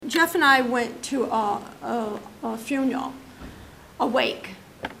Jeff and I went to a funeral, a wake.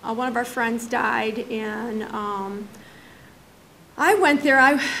 One of our friends died, and I went there.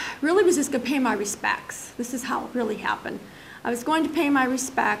 I really was just going to pay my respects. This is how it really happened. I was going to pay my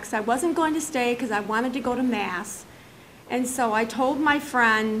respects. I wasn't going to stay because I wanted to go to Mass. And so I told my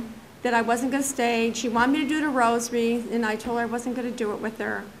friend that I wasn't going to stay. She wanted me to do the rosary, and I told her I wasn't going to do it with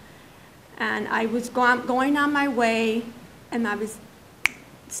her. And I was going on my way, and I was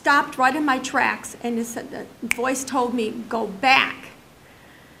stopped right in my tracks, and the voice told me, "Go back."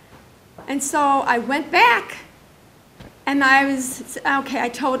 And so I went back, and I was, okay, I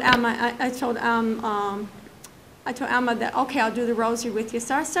told Emma, I told Emma that, okay, I'll do the rosary with you.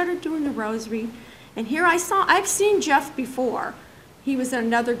 So I started doing the rosary, and here I've seen Jeff before. He was in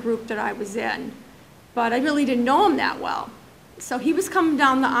another group that I was in, but I really didn't know him that well. So he was coming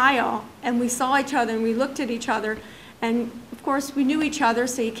down the aisle, and we saw each other, and we looked at each other, and of course we knew each other,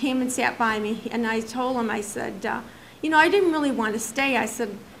 so he came and sat by me, and I told him, I said, you know, I didn't really want to stay. I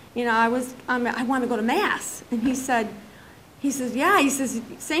said, you know, I want to go to Mass. And he says, yeah, he says,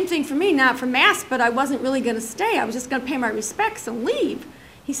 same thing for me, not for Mass, but I wasn't really going to stay. I was just going to pay my respects and leave.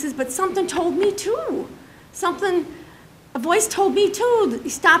 He says, but something told me too. A voice told me too. He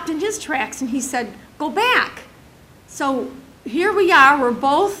stopped in his tracks and he said, go back. So here we are,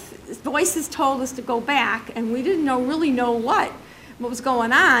 voices told us to go back, and we didn't really know what was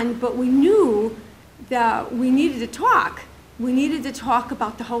going on, but we knew that we needed to talk. We needed to talk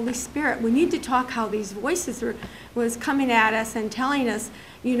about the Holy Spirit. We needed to talk how these voices was coming at us and telling us,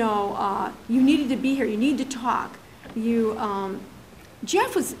 you know, you needed to be here, you need to talk.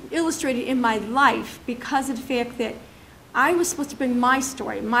 Jeff was illustrated in my life because of the fact that I was supposed to bring my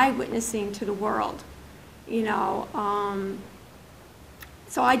story, my witnessing to the world, you know.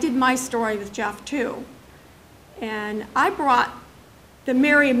 So I did my story with Jeff too. And I brought the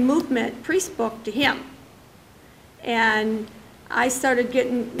Marian Movement priest book to him. And I started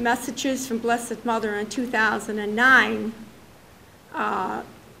getting messages from Blessed Mother in 2009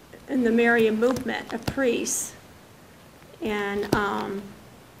 in the Marian Movement of priests. And,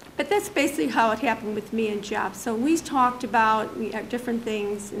 but that's basically how it happened with me and Jeff. So we talked about different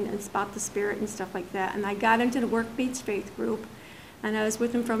things and about the Spirit and stuff like that. And I got into the Work Meets Faith group, and I was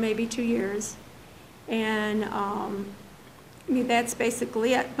with him for maybe 2 years. And I mean, that's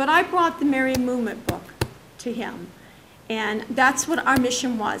basically it. But I brought the Marian Movement book to him. And that's what our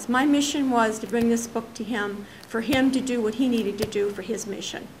mission was. My mission was to bring this book to him, for him to do what he needed to do for his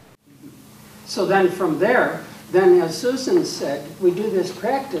mission. So then from there, then as Susan said, we do this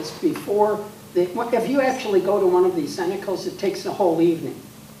practice before, if you actually go to one of these cenacles, it takes the whole evening.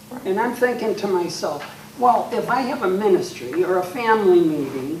 And I'm thinking to myself, well, if I have a ministry or a family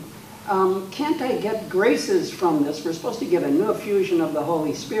meeting, can't I get graces from this? We're supposed to get a new effusion of the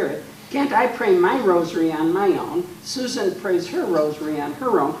Holy Spirit. Can't I pray my rosary on my own? Susan prays her rosary on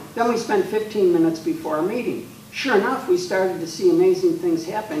her own. Then we spend 15 minutes before our meeting. Sure enough, we started to see amazing things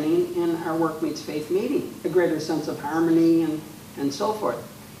happening in our Work Meets Faith meeting, a greater sense of harmony and so forth.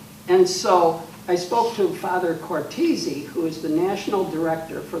 And so I spoke to Father Cortese, who is the national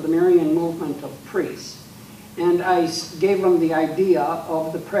director for the Marian Movement of Priests. And I gave him the idea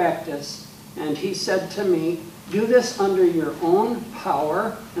of the practice, and he said to me, do this under your own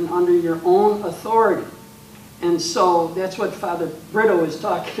power and under your own authority. And so that's what Father Brito is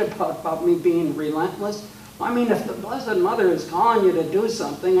talking about me being relentless. Well, I mean, if the Blessed Mother is calling you to do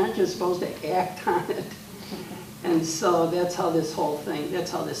something, aren't you supposed to act on it? And so that's how this whole thing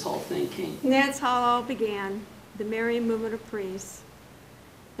came. And that's how it all began, the Marian Movement of Priests.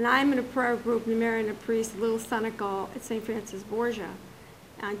 And I'm in a prayer group in the Marian of Priests, Little Senecal at St. Francis Borgia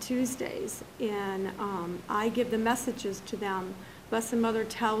on Tuesdays, and I give the messages to them. Blessed Mother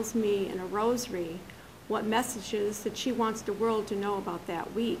tells me in a rosary what messages that she wants the world to know about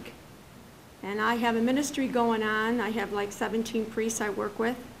that week. And I have a ministry going on. I have like 17 priests I work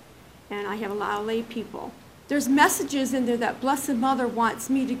with, and I have a lot of lay people. There's messages in there that Blessed Mother wants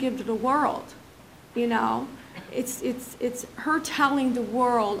me to give to the world, you know. It's her telling the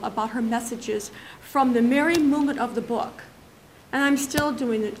world about her messages from the Marian Movement of the book. And I'm still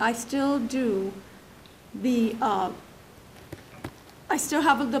doing it. I still do the, I still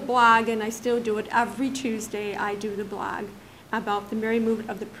have the blog, and I still do it every Tuesday. I do the blog about the Marian Movement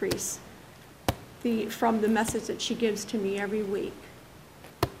of the priests, from the message that she gives to me every week.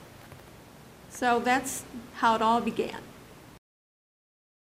 So that's how it all began.